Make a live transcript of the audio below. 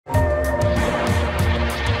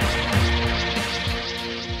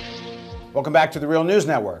Welcome back to the Real News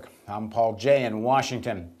Network. I'm Paul Jay in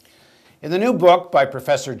Washington. In the new book by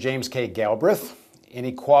Professor James K. Galbraith,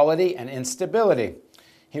 Inequality and Instability,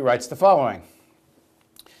 he writes the following.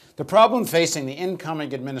 The problem facing the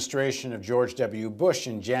incoming administration of George W. Bush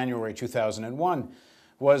in January 2001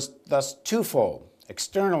 was thus twofold.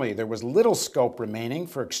 Externally, there was little scope remaining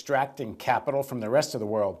for extracting capital from the rest of the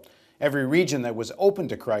world. Every region that was open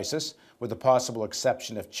to crisis, with the possible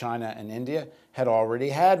exception of China and India, had already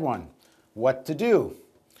had one. What to do?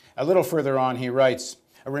 A little further on, he writes,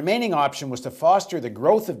 a remaining option was to foster the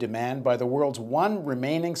growth of demand by the world's one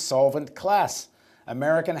remaining solvent class,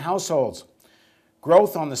 American households.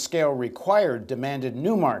 Growth on the scale required demanded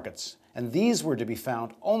new markets, and these were to be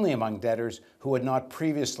found only among debtors who had not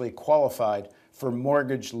previously qualified for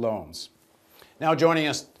mortgage loans. Now joining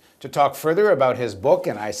us to talk further about his book,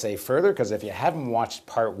 and I say further because if you haven't watched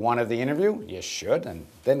part 1 of the interview, you should, and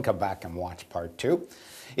then come back and watch part 2,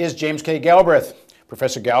 is James K. Galbraith.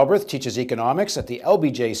 Professor Galbraith teaches economics at the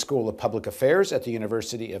LBJ School of Public Affairs at the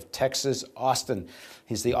University of Texas, Austin.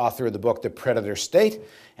 He's the author of the book, The Predator State,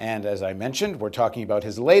 and as I mentioned, we're talking about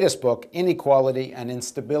his latest book, Inequality and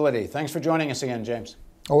Instability. Thanks for joining us again, James.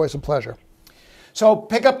 Always a pleasure. So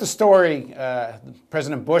pick up the story.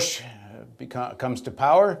 President Bush comes to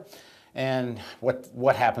power, and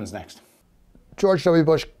what happens next? George W.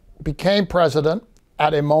 Bush became president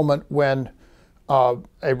at a moment when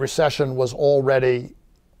a recession was already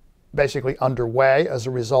basically underway as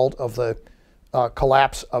a result of the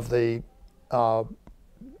collapse of the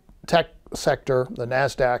tech sector, the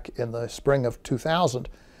NASDAQ, in the spring of 2000,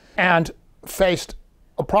 and faced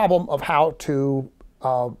a problem of how to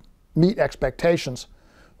meet expectations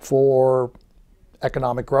for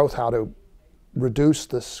economic growth, how to reduce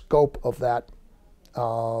the scope of that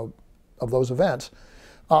of those events,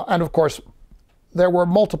 and of course, there were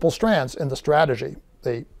multiple strands in the strategy.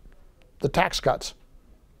 The tax cuts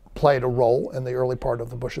played a role in the early part of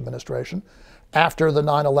the Bush administration. After the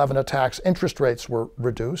 9/11 attacks, interest rates were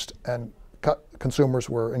reduced, and consumers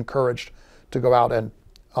were encouraged to go out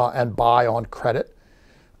and buy on credit.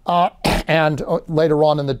 And later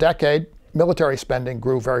on in the decade, military spending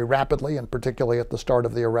grew very rapidly, and particularly at the start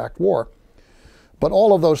of the Iraq War. But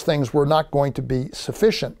all of those things were not going to be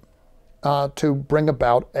sufficient to bring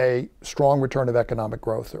about a strong return of economic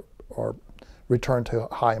growth or return to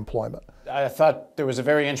high employment. I thought there was a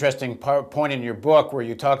very interesting point in your book where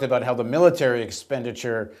you talked about how the military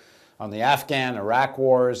expenditure on the Afghan, Iraq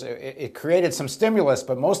wars, it created some stimulus,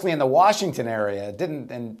 but mostly in the Washington area. It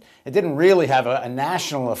didn't really have a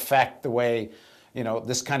national effect the way,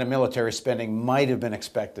 this kind of military spending might have been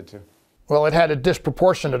expected to. Well, it had a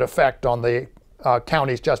disproportionate effect on the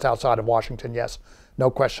counties just outside of Washington, yes. No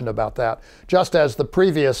question about that. Just as the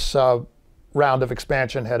previous round of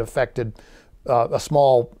expansion had affected a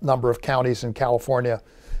small number of counties in California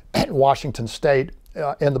and Washington State,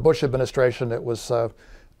 in the Bush administration, it was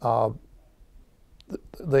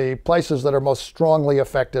the places that are most strongly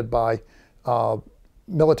affected by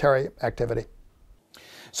military activity.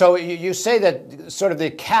 So you say that sort of the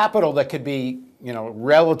capital that could be,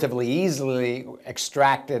 relatively easily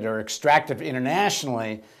extracted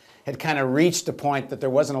internationally had kind of reached a point that there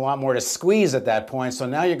wasn't a lot more to squeeze at that point. So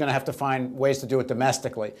now you're going to have to find ways to do it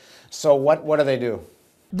domestically. So what do they do?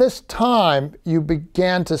 This time you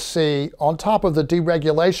began to see, on top of the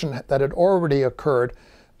deregulation that had already occurred,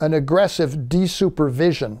 an aggressive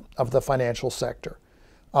desupervision of the financial sector.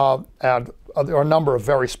 And there are a number of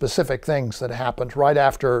very specific things that happened. Right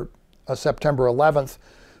after September 11th,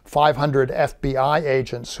 500 FBI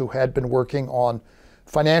agents who had been working on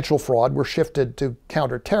financial fraud were shifted to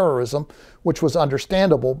counterterrorism, which was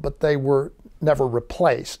understandable, but they were never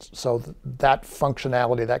replaced. So that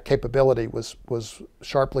functionality, that capability was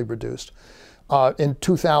sharply reduced. In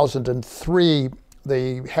 2003,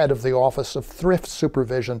 the head of the Office of Thrift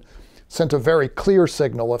Supervision sent a very clear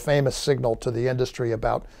signal, a famous signal to the industry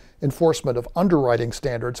about enforcement of underwriting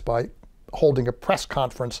standards by holding a press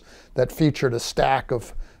conference that featured a stack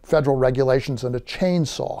of federal regulations and a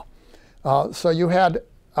chainsaw. So you had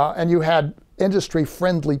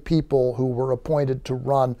industry-friendly people who were appointed to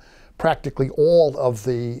run practically all of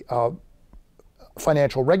the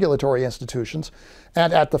financial regulatory institutions.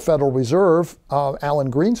 And at the Federal Reserve,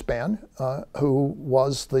 Alan Greenspan, who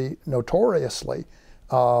was the notoriously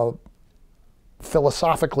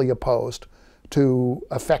philosophically opposed to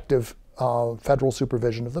effective federal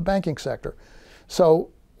supervision of the banking sector. So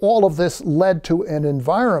all of this led to an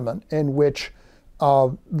environment in which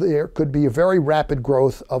there could be a very rapid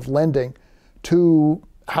growth of lending to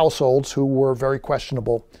households who were very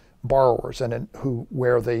questionable borrowers, and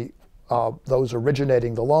where those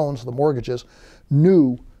originating the loans, the mortgages,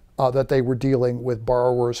 knew that they were dealing with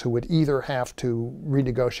borrowers who would either have to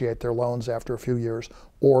renegotiate their loans after a few years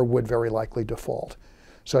or would very likely default.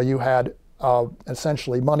 So you had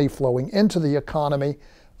essentially money flowing into the economy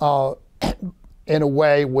in a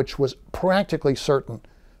way which was practically certain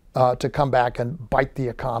to come back and bite the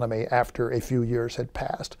economy after a few years had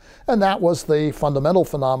passed. And that was the fundamental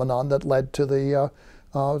phenomenon that led to the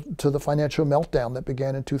financial meltdown that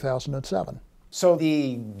began in 2007. So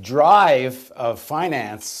the drive of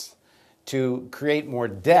finance to create more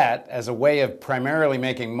debt as a way of primarily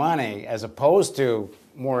making money as opposed to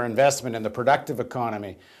more investment in the productive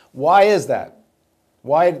economy, why is that?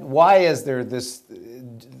 Why is there this,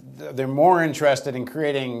 they're more interested in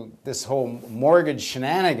creating this whole mortgage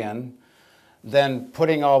shenanigan than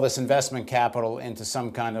putting all this investment capital into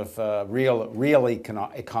some kind of real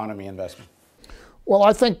economy investment? Well,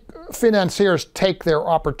 I think financiers take their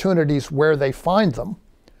opportunities where they find them.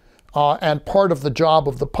 And part of the job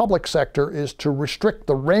of the public sector is to restrict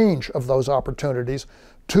the range of those opportunities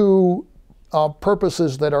to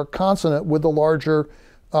purposes that are consonant with the larger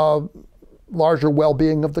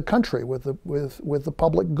well-being of the country, with the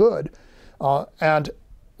public good. And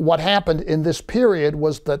what happened in this period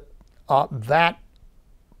was that that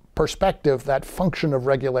perspective, that function of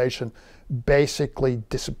regulation, basically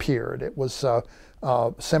disappeared. It was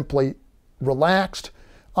simply relaxed.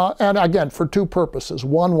 And again, for two purposes.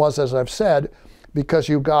 One was, as I've said, because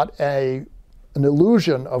you got an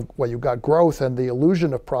illusion of, well, you got growth and the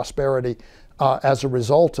illusion of prosperity as a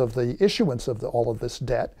result of the issuance of all of this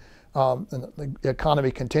debt. And the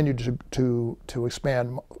economy continued to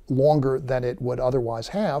expand longer than it would otherwise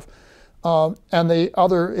have. And the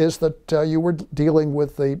other is that you were dealing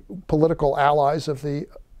with the political allies of the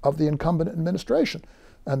incumbent administration.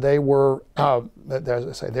 And they were, as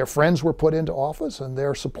I say, their friends were put into office, and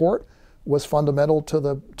their support was fundamental to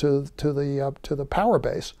the power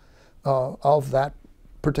base of that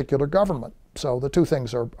particular government. So the two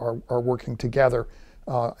things are working together,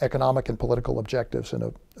 economic and political objectives, in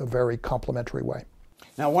a very complementary way.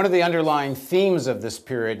 Now, one of the underlying themes of this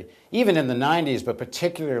period, even in the 90s, but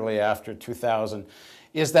particularly after 2000,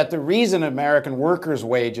 is that the reason American workers'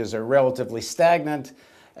 wages are relatively stagnant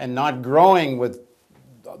and not growing with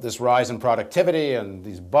this rise in productivity and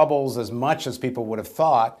these bubbles as much as people would have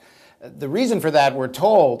thought, the reason for that, we're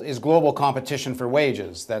told, is global competition for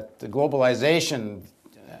wages, that the globalization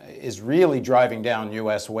is really driving down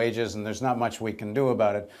U.S. wages, and there's not much we can do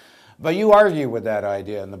about it. But you argue with that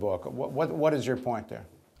idea in the book. What is your point there?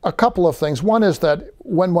 A couple of things. One is that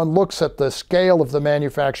when one looks at the scale of the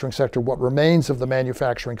manufacturing sector, what remains of the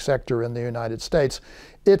manufacturing sector in the United States,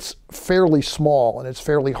 it's fairly small, and it's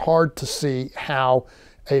fairly hard to see how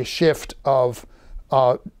a shift of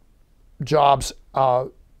jobs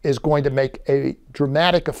is going to make a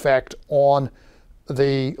dramatic effect on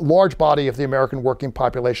the large body of the American working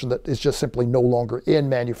population that is just simply no longer in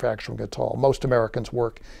manufacturing at all. Most Americans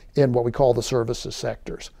work in what we call the services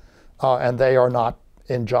sectors, and they are not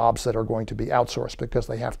in jobs that are going to be outsourced because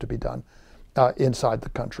they have to be done inside the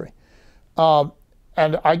country. And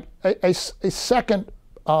a second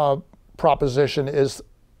proposition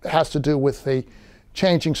has to do with the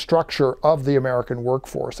changing structure of the American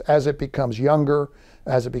workforce as it becomes younger,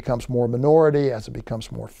 as it becomes more minority, as it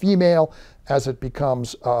becomes more female, as it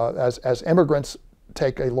becomes as immigrants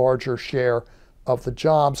take a larger share of the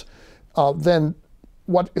jobs. Then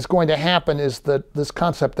what is going to happen is that this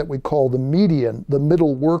concept that we call the median, the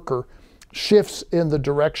middle worker, shifts in the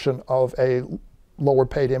direction of a lower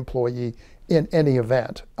paid employee in any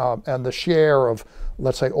event. And the share of,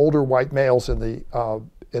 let's say, older white males in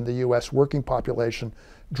the U.S. working population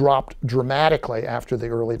dropped dramatically after the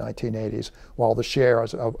early 1980s, while the share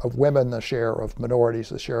of women, the share of minorities,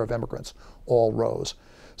 the share of immigrants all rose.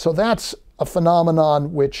 So that's a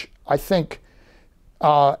phenomenon which I think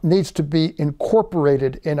needs to be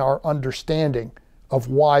incorporated in our understanding of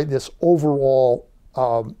why this overall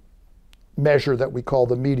measure that we call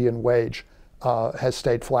the median wage has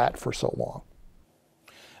stayed flat for so long.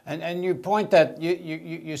 And you point that,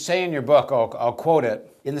 you say in your book, I'll quote it,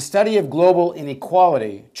 "In the study of global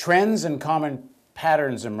inequality, trends and common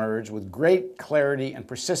patterns emerge with great clarity and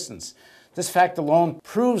persistence. This fact alone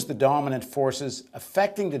proves the dominant forces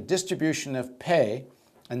affecting the distribution of pay,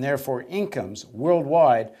 and therefore incomes,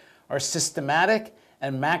 worldwide, are systematic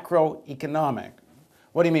and macroeconomic."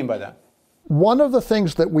 What do you mean by that? One of the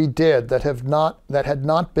things that we did that had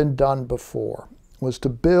not been done before was to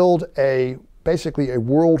build basically a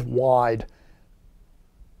worldwide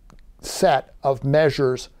set of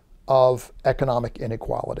measures of economic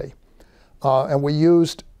inequality. And we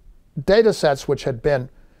used data sets which had been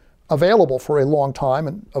available for a long time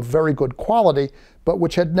and of very good quality, but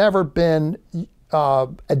which had never been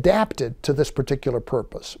adapted to this particular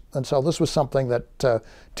purpose. And so this was something that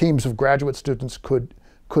teams of graduate students could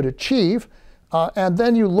achieve. And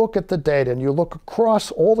then you look at the data and you look across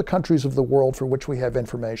all the countries of the world for which we have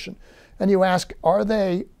information. And you ask, are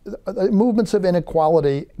they movements of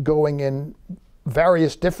inequality going in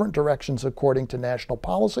various different directions according to national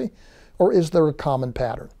policy, or is there a common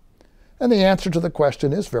pattern? And the answer to the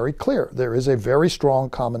question is very clear. There is a very strong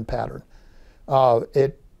common pattern.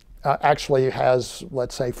 It actually has,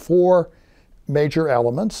 let's say, 4 major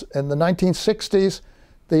elements. In the 1960s,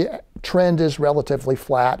 the trend is relatively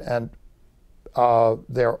flat, and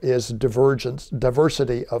there is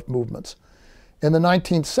diversity of movements. In the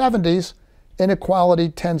 1970s, inequality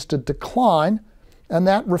tends to decline, and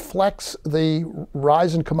that reflects the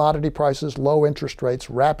rise in commodity prices, low interest rates,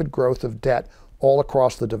 rapid growth of debt all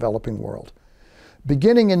across the developing world.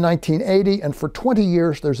 Beginning in 1980, and for 20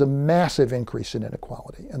 years, there's a massive increase in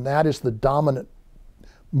inequality, and that is the dominant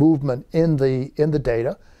movement in the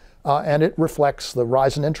data, and it reflects the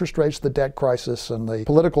rise in interest rates, the debt crisis, and the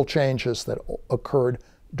political changes that occurred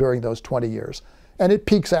during those 20 years. And it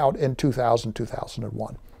peaks out in 2000,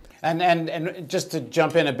 2001. And just to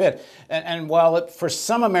jump in a bit, and while for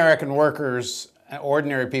some American workers,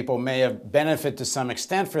 ordinary people may have benefited to some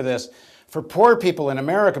extent for this, for poor people in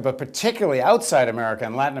America, but particularly outside America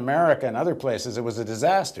and Latin America and other places, it was a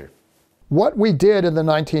disaster. What we did in the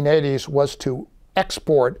 1980s was to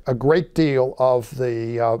export a great deal of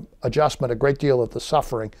the adjustment, a great deal of the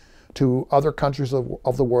suffering to other countries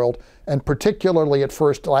of the world, and particularly at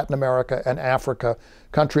first Latin America and Africa,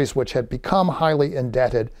 countries which had become highly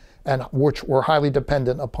indebted and which were highly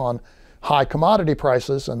dependent upon high commodity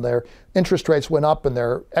prices, and their interest rates went up and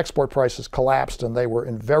their export prices collapsed, and they were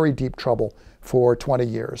in very deep trouble for 20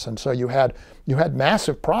 years. And so you had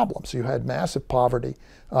massive problems. You had massive poverty.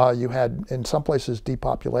 You had, in some places,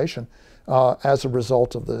 depopulation as a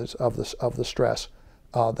result of the stress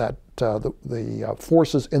that the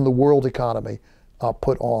forces in the world economy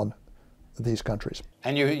put on these countries.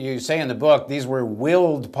 And you say in the book these were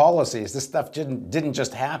willed policies. This stuff didn't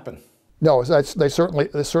just happen. No, they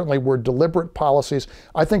certainly were deliberate policies.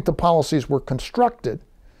 I think the policies were constructed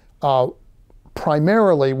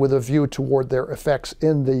primarily with a view toward their effects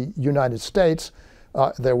in the United States.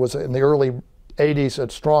 There was, in the early 80s, a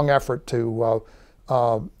strong effort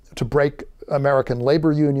to break American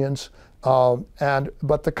labor unions,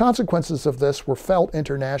 but the consequences of this were felt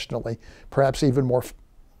internationally, perhaps even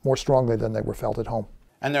more strongly than they were felt at home.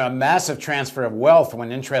 And there was a massive transfer of wealth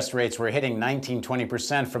when interest rates were hitting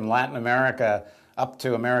 19–20% from Latin America up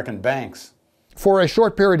to American banks. For a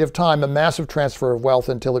short period of time, a massive transfer of wealth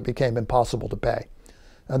until it became impossible to pay.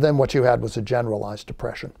 And then what you had was a generalized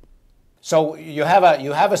depression. So you have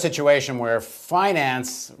a situation where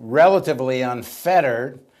finance, relatively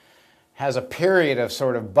unfettered, has a period of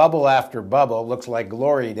sort of bubble after bubble, looks like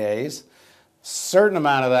glory days. Certain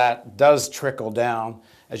amount of that does trickle down.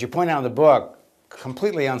 As you point out in the book,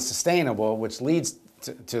 completely unsustainable, which leads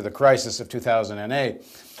to the crisis of 2008.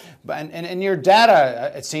 And in your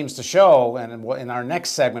data, it seems to show, and in our next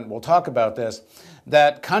segment we'll talk about this,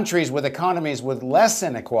 that countries with economies with less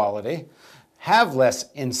inequality have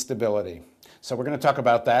less instability. So we're going to talk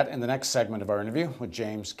about that in the next segment of our interview with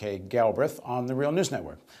James K. Galbraith on the Real News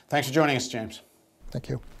Network. Thanks for joining us, James. Thank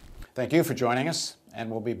you. Thank you for joining us,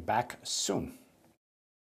 and we'll be back soon.